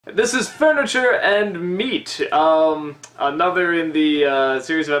This is Furniture and Meat, another in the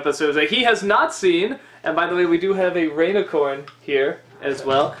series of episodes that he has not seen. And by the way, we do have a Rainicorn here as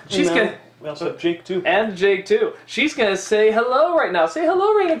well. We also have Jake too. And Jake too. She's gonna say hello right now. Say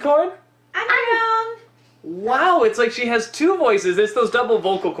hello, Rainicorn. I Wow, it's like she has two voices. It's those double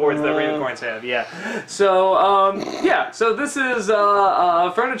vocal cords that Rainicorns have, yeah. So, so this is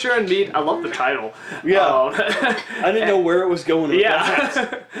Furniture and Meat. I love the title. Yeah. I didn't know where it was going with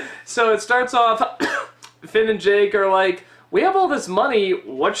that. So it starts off, Finn and Jake are like, we have all this money,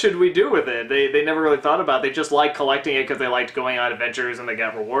 what should we do with it? They never really thought about it. They just liked collecting it because they liked going on adventures and they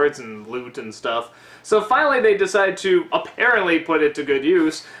got rewards and loot and stuff. So finally they decide to apparently put it to good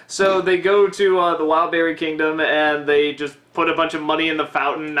use. So they go to the Wildberry Kingdom and they just put a bunch of money in the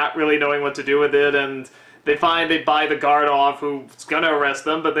fountain, not really knowing what to do with it, and they buy the guard off who's gonna arrest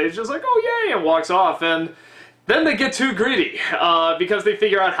them, but they're just like, oh yay, and walks off, and then they get too greedy, because they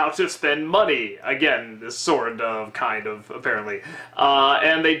figure out how to spend money. Again, sort of, kind of, apparently.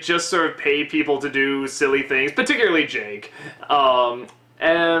 And they just sort of pay people to do silly things, particularly Jake.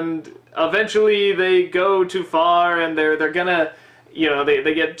 And eventually they go too far and they're gonna,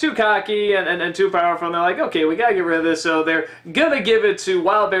 they get too cocky and too powerful, and they're like, okay, we gotta get rid of this, so they're gonna give it to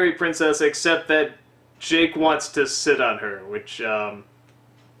Wildberry Princess, except that Jake wants to sit on her, which,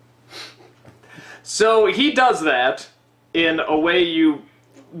 So he does that in a way you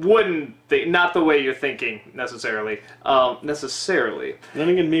wouldn't think, not the way you're thinking, necessarily. Then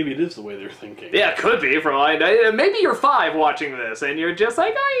again, maybe it is the way they're thinking. Yeah, it could be, from maybe you're 5 watching this, and you're just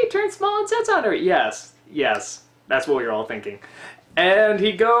like, oh, he turned small and sits on her. Yes, that's what you're all thinking. And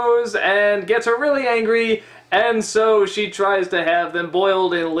he goes and gets her really angry, and so she tries to have them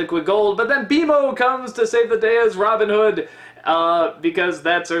boiled in liquid gold, but then BMO comes to save the day as Robin Hood, because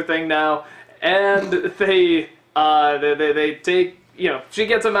that's her thing now. And they take, she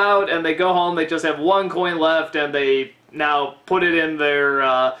gets them out, and they go home, they just have 1 coin left, and they now put it in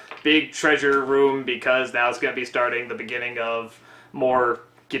their big treasure room, because now it's going to be starting the beginning of more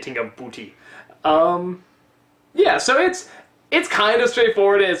getting a booty. Yeah, so it's kind of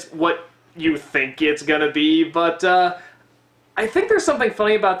straightforward, it's what you think it's going to be, but I think there's something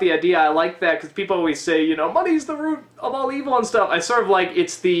funny about the idea. I like that, because people always say, money's the root of all evil and stuff. I sort of like,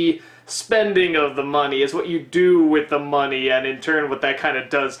 it's the spending of the money, is what you do with the money, and in turn what that kind of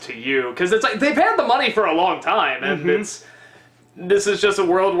does to you. Because it's like, they've had the money for a long time, and this is just a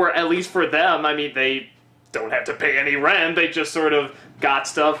world where, at least for them, I mean, they don't have to pay any rent, they just sort of got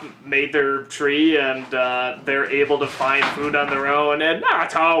stuff, made their tree, and they're able to find food on their own, and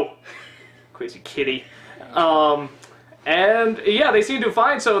Naruto! Crazy kitty. And, yeah, they seem to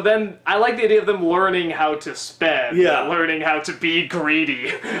find, so then I like the idea of them learning how to spend. Yeah. Learning how to be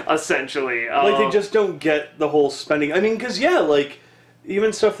greedy, essentially. Like, they just don't get the whole spending. I mean, because,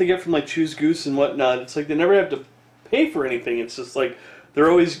 even stuff they get from, Choose Goose and whatnot, it's like they never have to pay for anything. It's just like, they're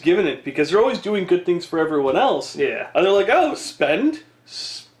always given it, because they're always doing good things for everyone else. Yeah. And they're like, oh, spend?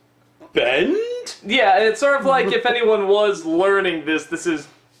 Spend? Yeah, it's sort of like, if anyone was learning this is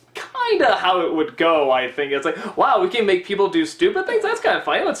kind of how it would go, I think. It's like, wow, we can make people do stupid things? That's kind of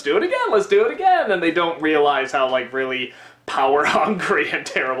funny. Let's do it again. And they don't realize how, really power-hungry and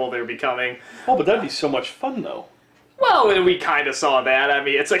terrible they're becoming. Oh, but that'd be so much fun, though. Well, and we kind of saw that. I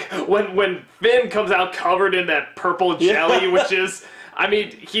mean, it's like, when Finn comes out covered in that purple jelly, which is... I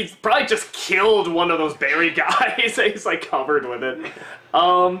mean, he's probably just killed one of those berry guys. He's, covered with it.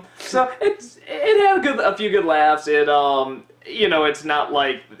 So, it had a few good laughs. It, it's not,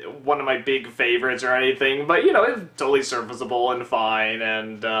 one of my big favorites or anything, but, it's totally serviceable and fine,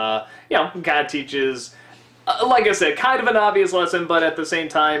 and, kind of teaches, like I said, kind of an obvious lesson, but at the same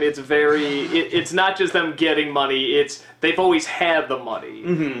time, it's it's not just them getting money, they've always had the money,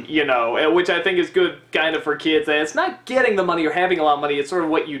 which I think is good kind of for kids, that it's not getting the money or having a lot of money, it's sort of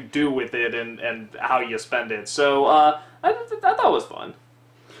what you do with it and how you spend it. So, I thought it was fun.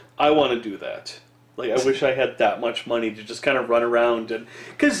 I want to do that. I wish I had that much money to just kind of run around and...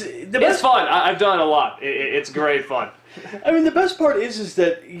 Because it's fun. I've done a lot. It's great fun. I mean, the best part is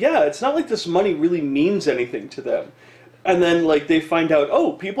that, it's not like this money really means anything to them. And then, they find out,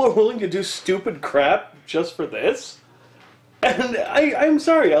 oh, people are willing to do stupid crap just for this? And I'm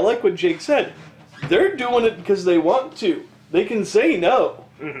sorry, I like what Jake said. They're doing it because they want to. They can say no.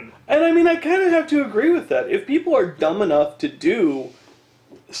 Mm-hmm. And I mean, I kind of have to agree with that. If people are dumb enough to do...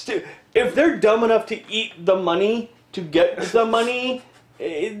 if they're dumb enough to eat the money, to get the money,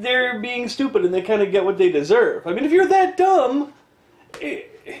 they're being stupid and they kind of get what they deserve. I mean, if you're that dumb...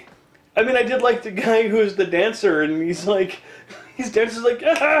 I mean, I did like the guy who's the dancer, and he's dancing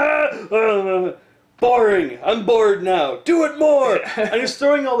boring. I'm bored now. Do it more. And he's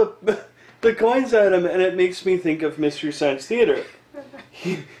throwing all the coins at him, and it makes me think of Mystery Science Theater.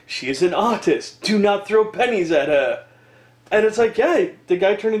 She is an artist. Do not throw pennies at her. And it's like, yeah, the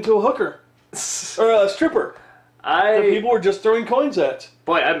guy turned into a hooker. Or a stripper. The people were just throwing coins at.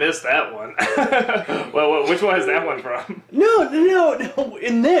 Boy, I missed that one. Well, which one is that one from? No.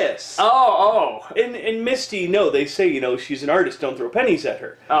 In this. Oh. In Misty, no, they say, she's an artist. Don't throw pennies at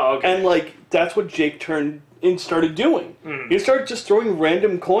her. Oh, okay. And, that's what Jake turned and started doing. He started just throwing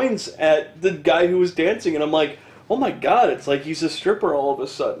random coins at the guy who was dancing, and I'm like, oh my god, it's like he's a stripper all of a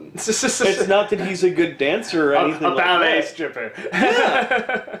sudden. It's not that he's a good dancer or anything like that. About a stripper.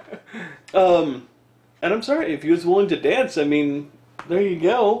 Yeah. And I'm sorry, if he was willing to dance, I mean, there you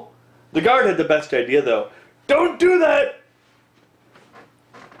go. The guard had the best idea, though. Don't do that!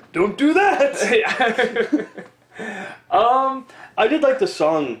 Don't do that! I did like the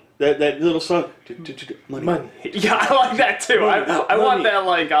song, that little song. Money. Yeah, I like that too. I want that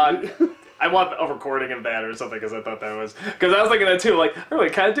on. I want a recording of that or something because I thought that was... Because I was thinking that too, I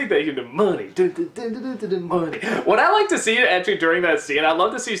really kind of think that you do money. Money. What I like to see actually during that scene, I'd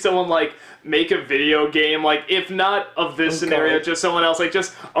love to see someone make a video game, if not of this scenario, just someone else,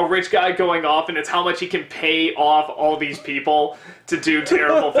 just a rich guy going off and it's how much he can pay off all these people to do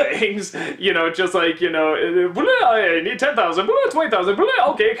terrible things. I need 10,000, 20,000,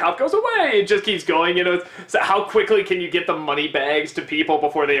 okay, cop goes away. It just keeps going, So how quickly can you get the money bags to people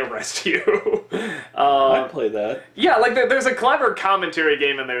before they arrest you? I'd play that. Yeah, there's a clever commentary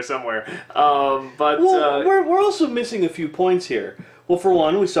game in there somewhere. We're also missing a few points here. Well, for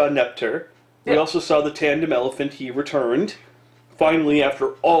one, we saw Neptune. We also saw the tandem elephant. He returned. Finally,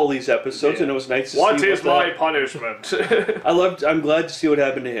 after all these episodes, and it was nice to see. What is my punishment? I'm glad to see what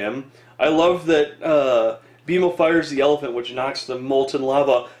happened to him. I love that Beamo fires the elephant, which knocks the molten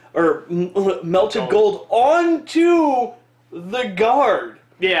lava or melted gold onto the guard.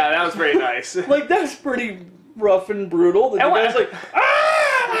 Yeah, that was very nice. That's pretty rough and brutal. The guy's like,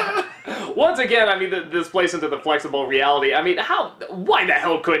 ah! Once again, this plays into the flexible reality. Why the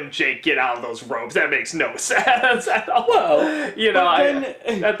hell couldn't Jake get out of those ropes? That makes no sense at all. Well,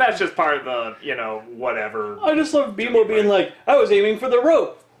 that's just part of the, whatever. I just love Beamo being like, I was aiming for the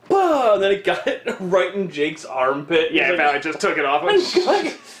rope. Bah! And then it got it right in Jake's armpit. Yeah, I just took it off. I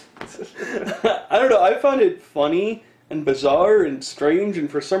don't know, I found it funny and bizarre and strange,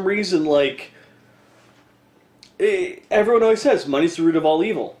 and for some reason, everyone always says, money's the root of all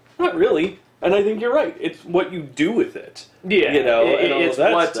evil. Not really. And I think you're right. It's what you do with it. Yeah. And all of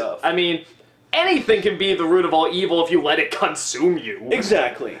that stuff. Anything can be the root of all evil if you let it consume you.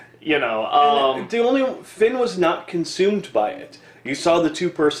 Exactly. Finn was not consumed by it. You saw the two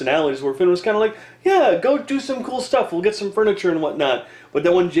personalities where Finn was kind of like, yeah, go do some cool stuff. We'll get some furniture and whatnot. But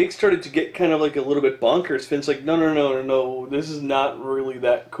then when Jake started to get kind of a little bit bonkers, Finn's like, no, this is not really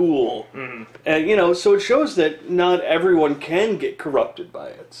that cool. Mm-hmm. And, so it shows that not everyone can get corrupted by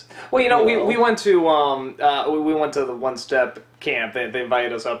it. Well, we went to the One Step camp. They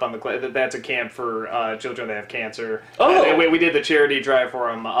invited us up on that's a camp for children that have cancer. Oh! We did the charity drive for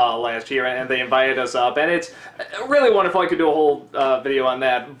them last year, and they invited us up, and it's really wonderful. I could do a whole video on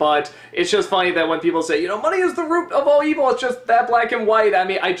that, but it's just funny that when people say, money is the root of all evil, it's just that black and white.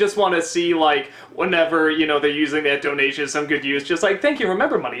 I just want to see, whenever, they're using that donation some good use, just thank you,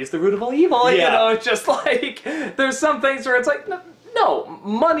 remember, money is the root of all evil. Yeah. It's just there's some things where it's no,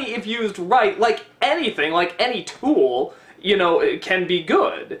 money, if used right, anything, any tool, it can be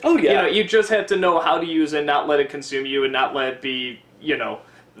good. Oh, yeah. You just have to know how to use it, not let it consume you, and not let it be,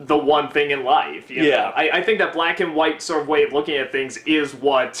 the one thing in life. Yeah. I think that black and white sort of way of looking at things is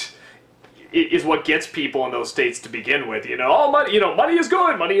what gets people in those states to begin with. Money is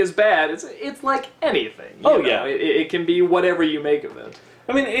good, money is bad. It's like anything. Yeah. It can be whatever you make of it.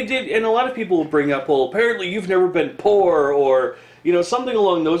 It did, and a lot of people will bring up, well, apparently you've never been poor, or, something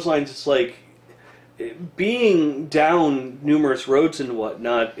along those lines. It's being down numerous roads and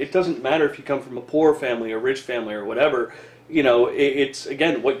whatnot, it doesn't matter if you come from a poor family, a rich family, or whatever. It's,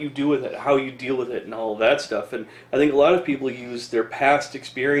 again, what you do with it, how you deal with it, and all of that stuff. And I think a lot of people use their past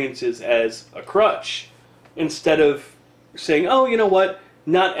experiences as a crutch instead of saying, oh, you know what?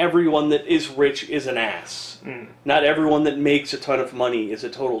 Not everyone that is rich is an ass. Mm. Not everyone that makes a ton of money is a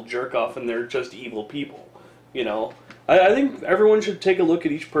total jerk-off, and they're just evil people. I think everyone should take a look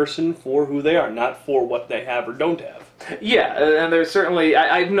at each person for who they are, not for what they have or don't have. Yeah, and there's certainly,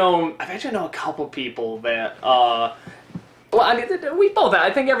 I actually know a couple people that, we both have.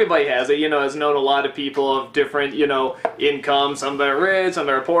 I think everybody has it, has known a lot of people of different, incomes. Some that are rich, some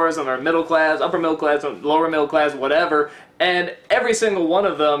that are poor, some that are middle class, upper middle class, lower middle class, whatever. And every single one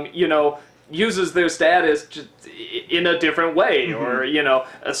of them, uses their status just in a different way, or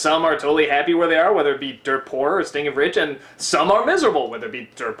some are totally happy where they are, whether it be dirt poor or stinking rich, and some are miserable, whether it be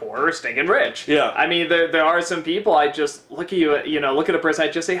dirt poor or stinking rich. Yeah. I mean, there are some people I just look at look at a person,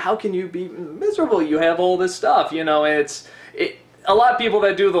 I just say, how can you be miserable? You have all this stuff, and a lot of people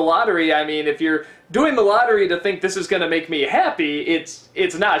that do the lottery, I mean, if you're doing the lottery to think this is going to make me happy, it's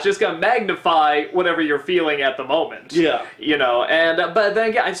not. It's just going to magnify whatever you're feeling at the moment. Yeah. But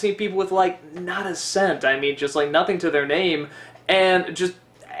then again, I've seen people with, like, not a cent. I mean, just, like, nothing to their name, and just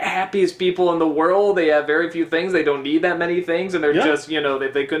happiest people in the world. They have very few things. They don't need that many things, and they're just,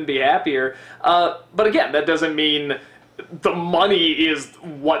 they couldn't be happier. But again, that doesn't mean the money is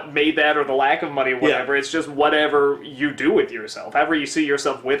what made that, or the lack of money, whatever. Yeah. It's just whatever you do with yourself, however you see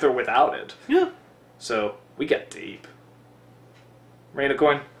yourself with or without it. Yeah. So, we get deep. Rain a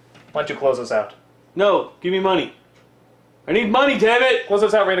coin, why don't you close us out? No, give me money. I need money, damn it! Close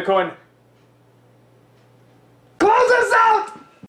us out, Rain a coin.